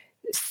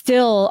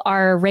 Still,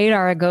 our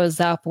radar goes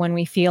up when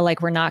we feel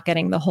like we're not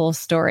getting the whole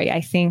story.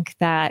 I think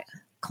that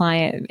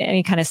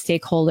any kind of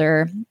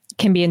stakeholder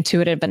can be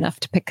intuitive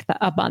enough to pick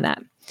up on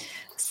that.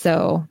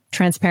 So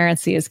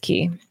transparency is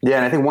key. Yeah.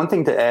 And I think one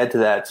thing to add to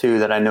that too,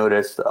 that I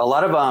noticed a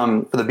lot of,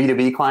 for the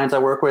B2B clients I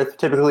work with,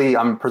 typically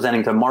I'm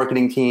presenting to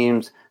marketing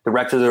teams,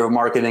 directors of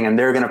marketing, and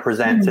they're going to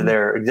present to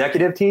their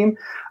executive team.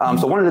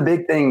 So one of the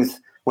big things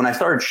when I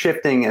started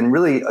shifting and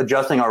really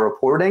adjusting our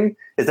reporting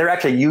is they're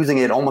actually using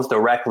it almost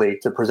directly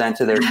to present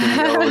to their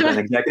CEOs and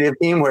executive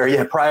team,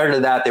 where prior to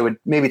that, they would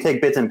maybe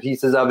take bits and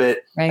pieces of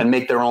it and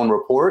make their own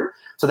report.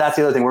 So that's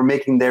the other thing. We're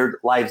making their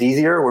lives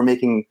easier. We're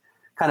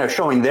kind of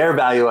showing their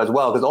value as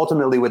well, because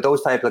ultimately with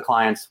those types of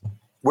clients,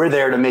 we're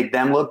there to make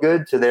them look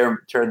good to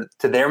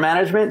their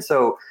management.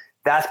 So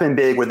that's been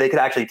big, where they could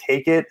actually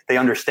take it, they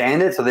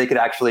understand it, so they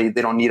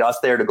don't need us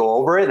there to go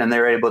over it, and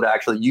they're able to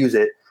actually use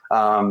it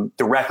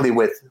directly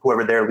with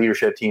whoever their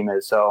leadership team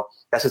is. So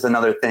that's just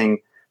another thing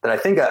that I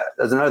think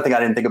there's another thing I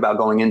didn't think about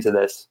going into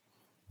this.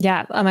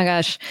 Yeah. Oh my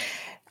gosh.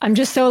 I'm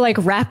just so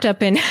wrapped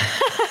up in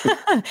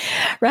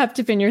wrapped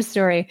up in your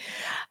story.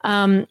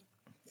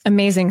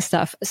 Amazing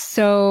stuff.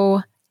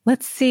 So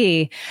let's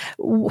see.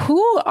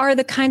 Who are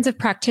the kinds of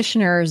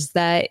practitioners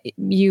that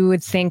you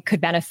would think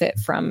could benefit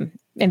from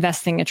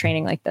investing in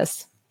training like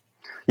this?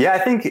 Yeah, I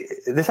think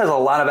this has a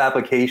lot of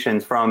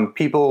applications, from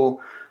people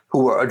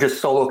who are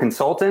just solo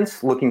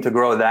consultants looking to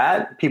grow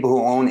that, people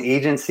who own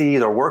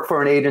agencies or work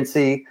for an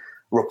agency.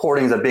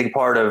 Reporting is a big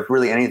part of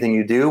really anything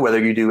you do, whether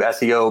you do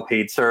SEO,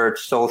 paid search,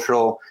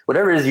 social,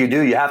 whatever it is you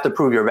do, you have to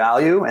prove your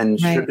value and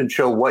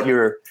show what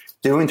you're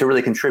doing to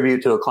really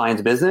contribute to a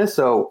client's business.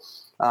 So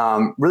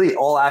really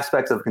all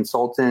aspects of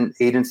consultant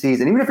agencies,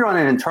 and even if you're on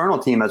an internal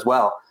team as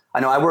well. I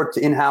know I worked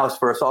in-house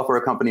for a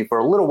software company for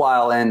a little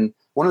while, and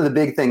one of the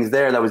big things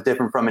there that was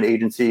different from an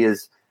agency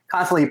is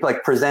constantly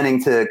like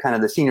presenting to kind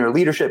of the senior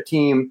leadership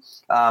team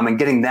and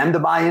getting them to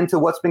buy into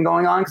what's been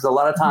going on. Because a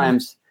lot of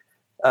times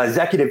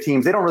executive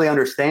teams, they don't really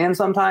understand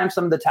sometimes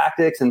some of the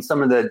tactics and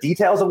some of the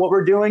details of what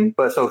we're doing.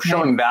 But so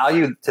showing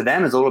value to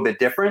them is a little bit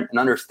different, and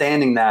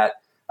understanding that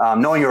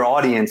knowing your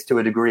audience to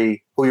a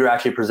degree, who you're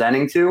actually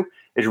presenting to,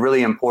 is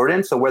really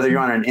important. So whether you're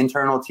on an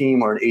internal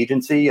team or an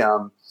agency,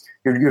 you're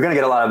going to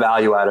get a lot of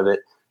value out of it.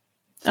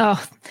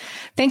 Oh,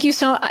 thank you.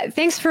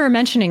 Thanks for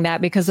mentioning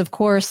that, because of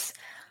course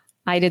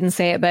I didn't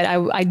say it, but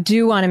I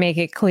do want to make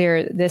it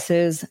clear. This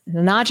is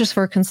not just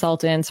for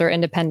consultants or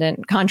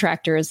independent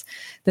contractors.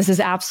 This is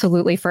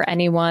absolutely for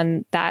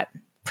anyone that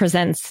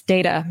presents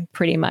data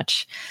pretty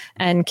much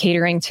and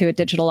catering to a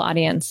digital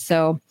audience.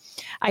 So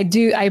I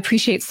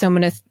appreciate so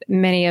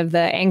many of the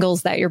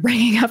angles that you're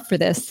bringing up for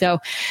this. So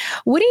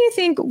what do you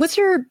think, what's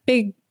your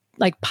big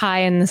like pie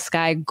in the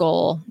sky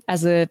goal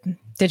as a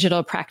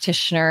digital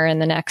practitioner in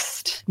the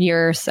next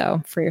year or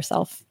so for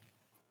yourself?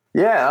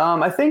 Yeah,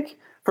 I think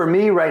for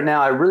me right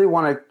now, I really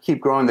want to keep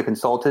growing the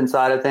consultant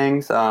side of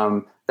things.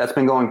 That's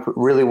been going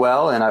really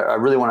well, and I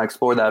really want to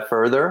explore that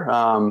further.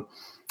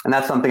 And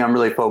that's something I'm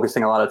really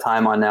focusing a lot of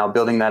time on now,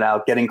 building that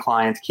out, getting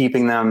clients,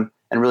 keeping them,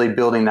 and really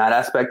building that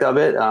aspect of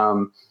it.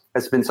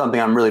 It's been something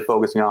I'm really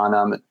focusing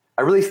on.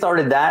 I really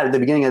started that at the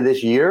beginning of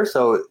this year,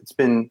 so it's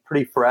been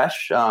pretty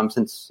fresh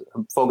since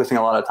I'm focusing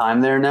a lot of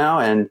time there now.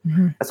 And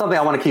that's something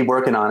I want to keep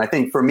working on. I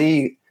think for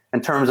me,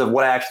 in terms of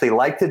what I actually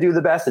like to do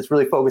the best, it's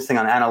really focusing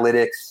on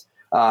analytics,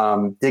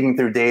 digging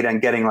through data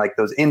and getting like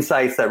those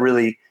insights that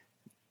really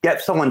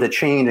get someone to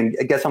change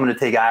and get someone to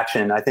take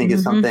action, I think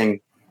is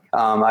something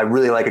I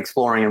really like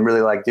exploring and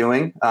really like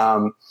doing.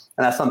 And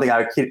that's something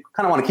I kind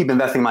of want to keep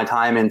investing my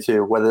time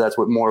into, whether that's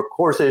with more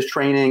courses,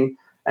 training,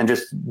 and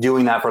just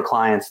doing that for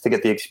clients to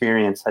get the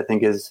experience, I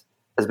think has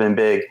been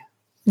big.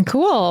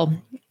 Cool.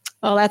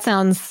 Well, that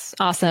sounds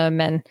awesome.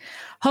 And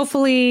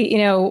hopefully,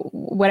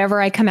 whatever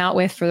I come out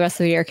with for the rest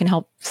of the year can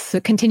help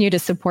continue to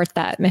support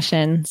that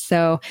mission.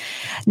 So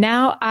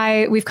now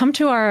we've come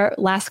to our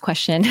last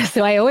question.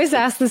 So I always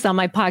ask this on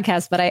my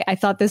podcast, but I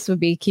thought this would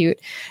be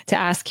cute to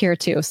ask here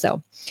too.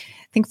 So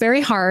think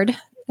very hard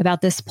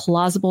about this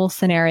plausible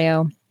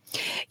scenario.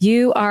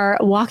 You are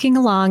walking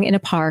along in a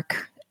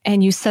park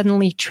and you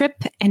suddenly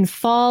trip and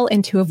fall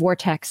into a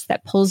vortex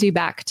that pulls you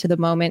back to the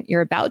moment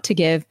you're about to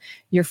give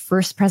your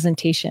first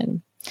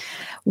presentation.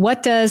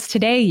 What does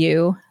today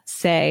you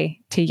say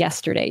to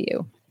yesterday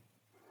you?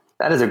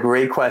 That is a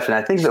great question.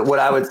 I think that what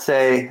I would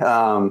say,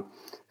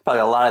 probably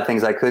a lot of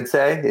things I could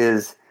say,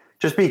 is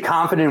just be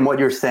confident in what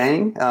you're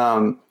saying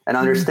and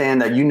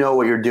understand that you know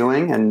what you're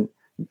doing. And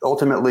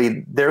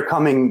ultimately,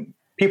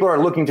 people are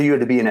looking to you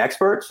to be an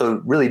expert.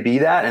 So really be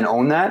that and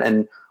own that,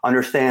 and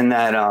understand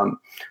that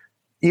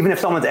even if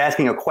someone's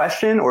asking a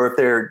question or if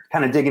they're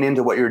kind of digging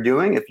into what you're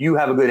doing, if you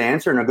have a good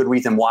answer and a good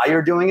reason why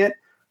you're doing it,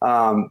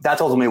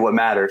 that's ultimately what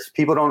matters.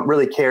 People don't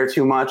really care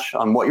too much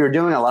on what you're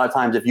doing. A lot of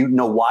times, if you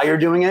know why you're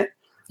doing it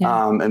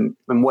and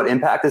what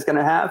impact it's going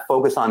to have,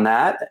 focus on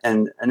that,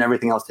 and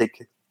everything else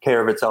take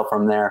care of itself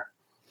from there.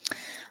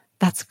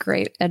 That's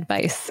great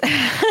advice.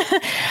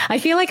 I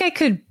feel like I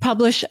could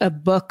publish a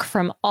book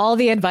from all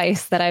the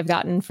advice that I've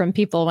gotten from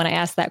people when I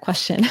ask that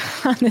question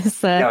on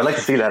this. Yeah, I'd like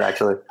to see that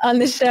actually. On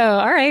the show.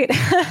 All right.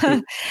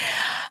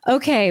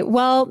 Okay.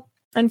 Well,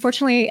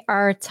 unfortunately,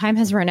 our time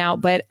has run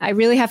out, but I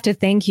really have to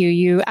thank you.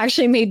 You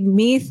actually made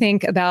me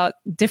think about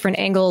different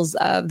angles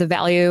of the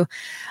value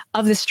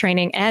of this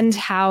training and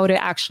how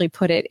to actually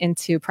put it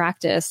into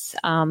practice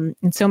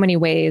in so many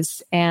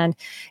ways. And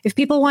if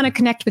people want to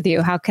connect with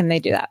you, how can they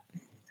do that?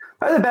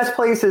 Probably the best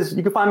place is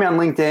you can find me on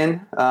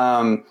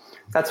LinkedIn.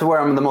 That's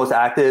where I'm the most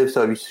active.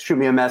 So if you shoot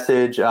me a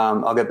message,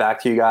 I'll get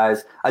back to you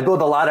guys. I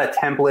build a lot of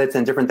templates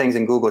and different things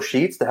in Google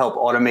Sheets to help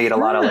automate a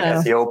lot of like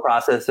SEO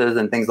processes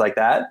and things like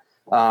that.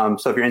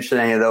 So if you're interested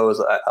in any of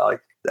those,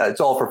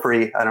 it's all for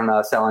free. I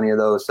don't sell any of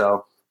those.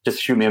 So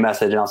just shoot me a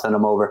message and I'll send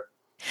them over.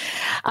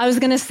 I was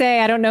going to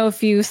say, I don't know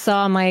if you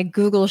saw my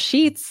Google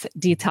Sheets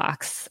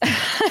detox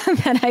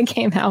that I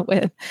came out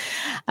with.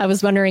 I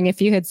was wondering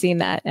if you had seen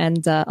that,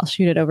 and I'll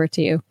shoot it over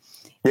to you.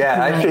 Yeah,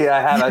 actually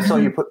I have. I saw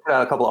you put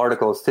out a couple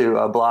articles too,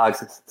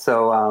 blogs.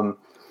 So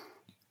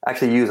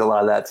actually use a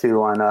lot of that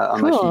too on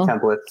my sheet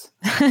templates.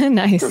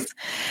 Nice.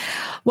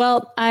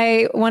 Well,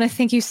 I want to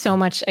thank you so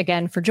much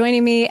again for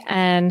joining me.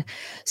 And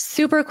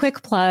super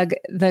quick plug,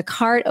 the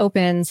cart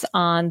opens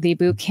on the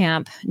boot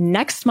camp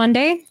next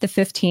Monday, the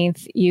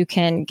 15th. You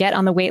can get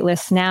on the wait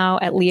list now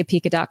at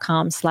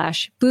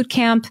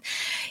leapica.com/bootcamp.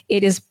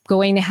 It is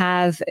going to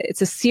have,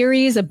 it's a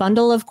series, a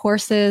bundle of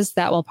courses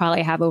that will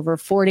probably have over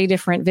 40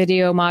 different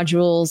video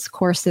modules,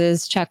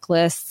 courses,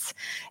 checklists,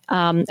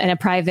 and a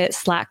private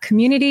Slack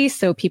community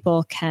so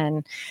people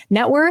can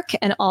network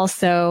and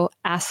also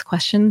ask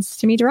questions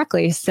to me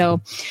directly.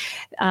 So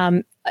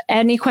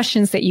any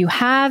questions that you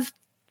have,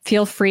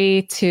 feel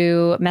free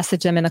to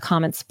message them in the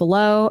comments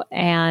below.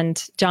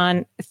 And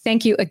John,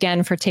 thank you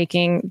again for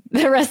taking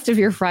the rest of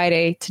your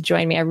Friday to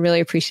join me. I really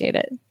appreciate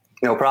it.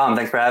 No problem.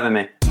 Thanks for having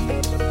me.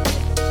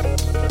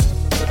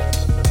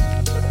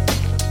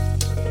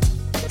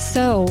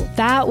 So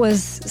that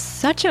was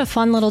such a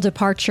fun little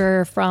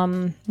departure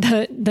from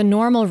the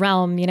normal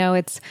realm. You know,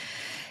 it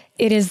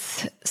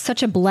is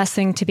such a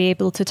blessing to be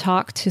able to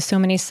talk to so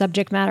many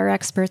subject matter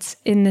experts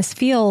in this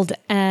field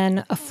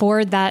and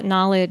afford that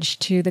knowledge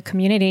to the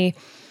community.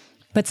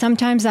 But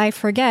sometimes I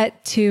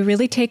forget to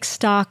really take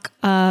stock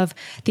of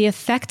the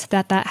effect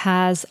that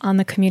has on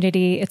the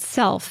community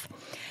itself.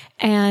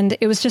 And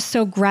it was just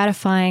so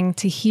gratifying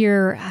to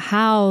hear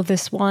how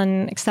this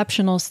one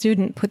exceptional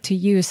student put to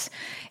use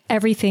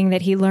everything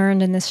that he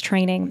learned in this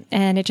training.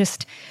 And it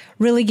just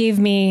really gave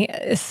me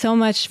so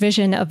much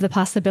vision of the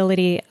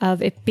possibility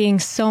of it being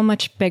so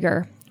much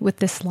bigger with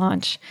this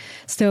launch.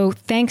 So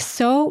thanks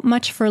so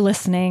much for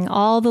listening.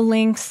 All the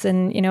links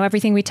and,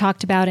 everything we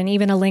talked about, and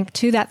even a link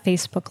to that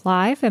Facebook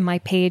Live and my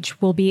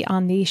page will be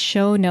on the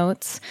show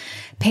notes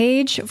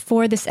page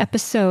for this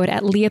episode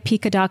at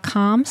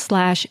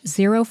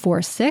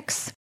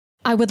leapica.com/046.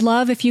 I would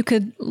love if you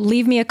could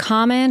leave me a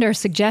comment or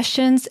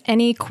suggestions,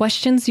 any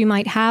questions you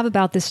might have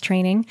about this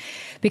training,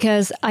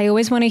 because I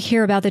always want to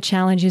hear about the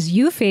challenges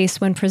you face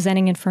when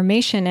presenting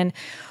information and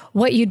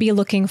what you'd be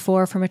looking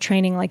for from a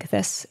training like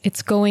this.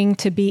 It's going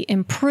to be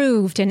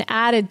improved and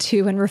added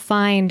to and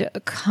refined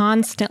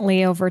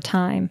constantly over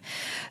time.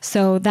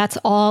 So that's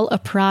all a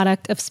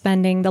product of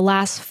spending the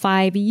last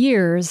 5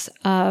 years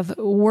of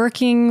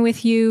working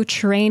with you,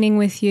 training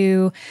with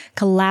you,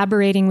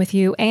 collaborating with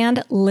you,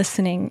 and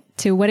listening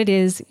to what it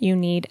is you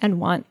need and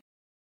want.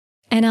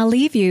 And I'll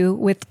leave you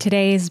with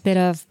today's bit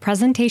of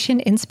presentation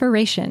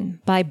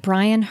inspiration by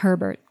Brian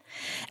Herbert.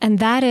 And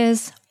that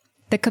is,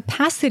 the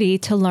capacity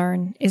to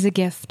learn is a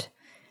gift.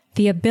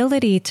 The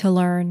ability to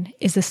learn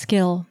is a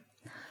skill.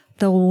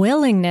 The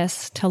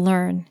willingness to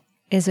learn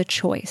is a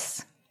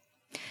choice.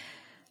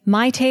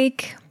 My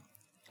take,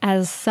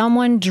 as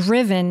someone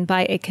driven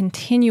by a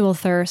continual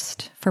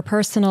thirst for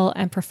personal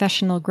and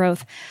professional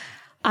growth,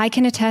 I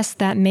can attest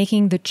that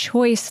making the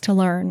choice to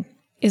learn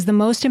is the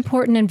most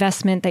important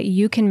investment that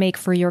you can make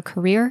for your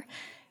career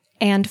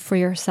and for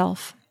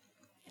yourself.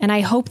 And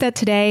I hope that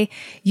today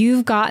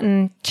you've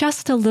gotten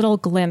just a little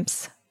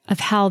glimpse of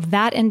how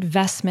that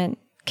investment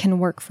can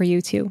work for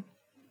you too.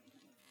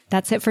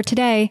 That's it for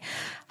today.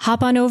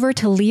 Hop on over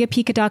to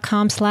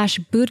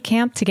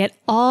leapica.com/bootcamp to get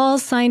all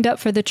signed up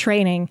for the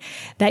training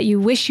that you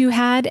wish you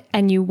had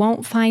and you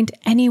won't find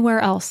anywhere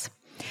else.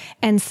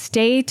 And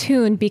stay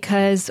tuned,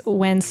 because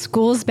when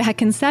school's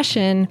back in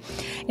session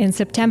in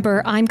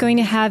September, I'm going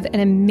to have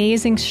an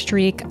amazing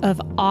streak of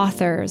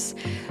authors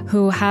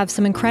who have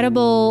some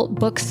incredible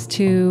books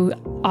to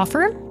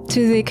offer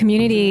to the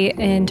community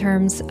in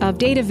terms of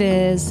data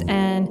viz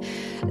and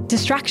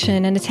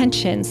distraction and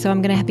attention. So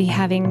I'm going to be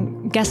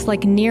having guests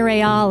like Nir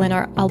Eyal and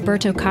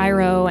Alberto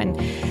Cairo and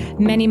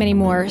many, many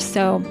more.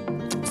 So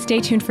stay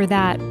tuned for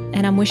that.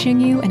 And I'm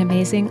wishing you an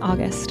amazing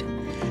August.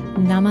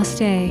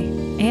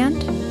 Namaste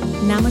and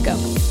Namago.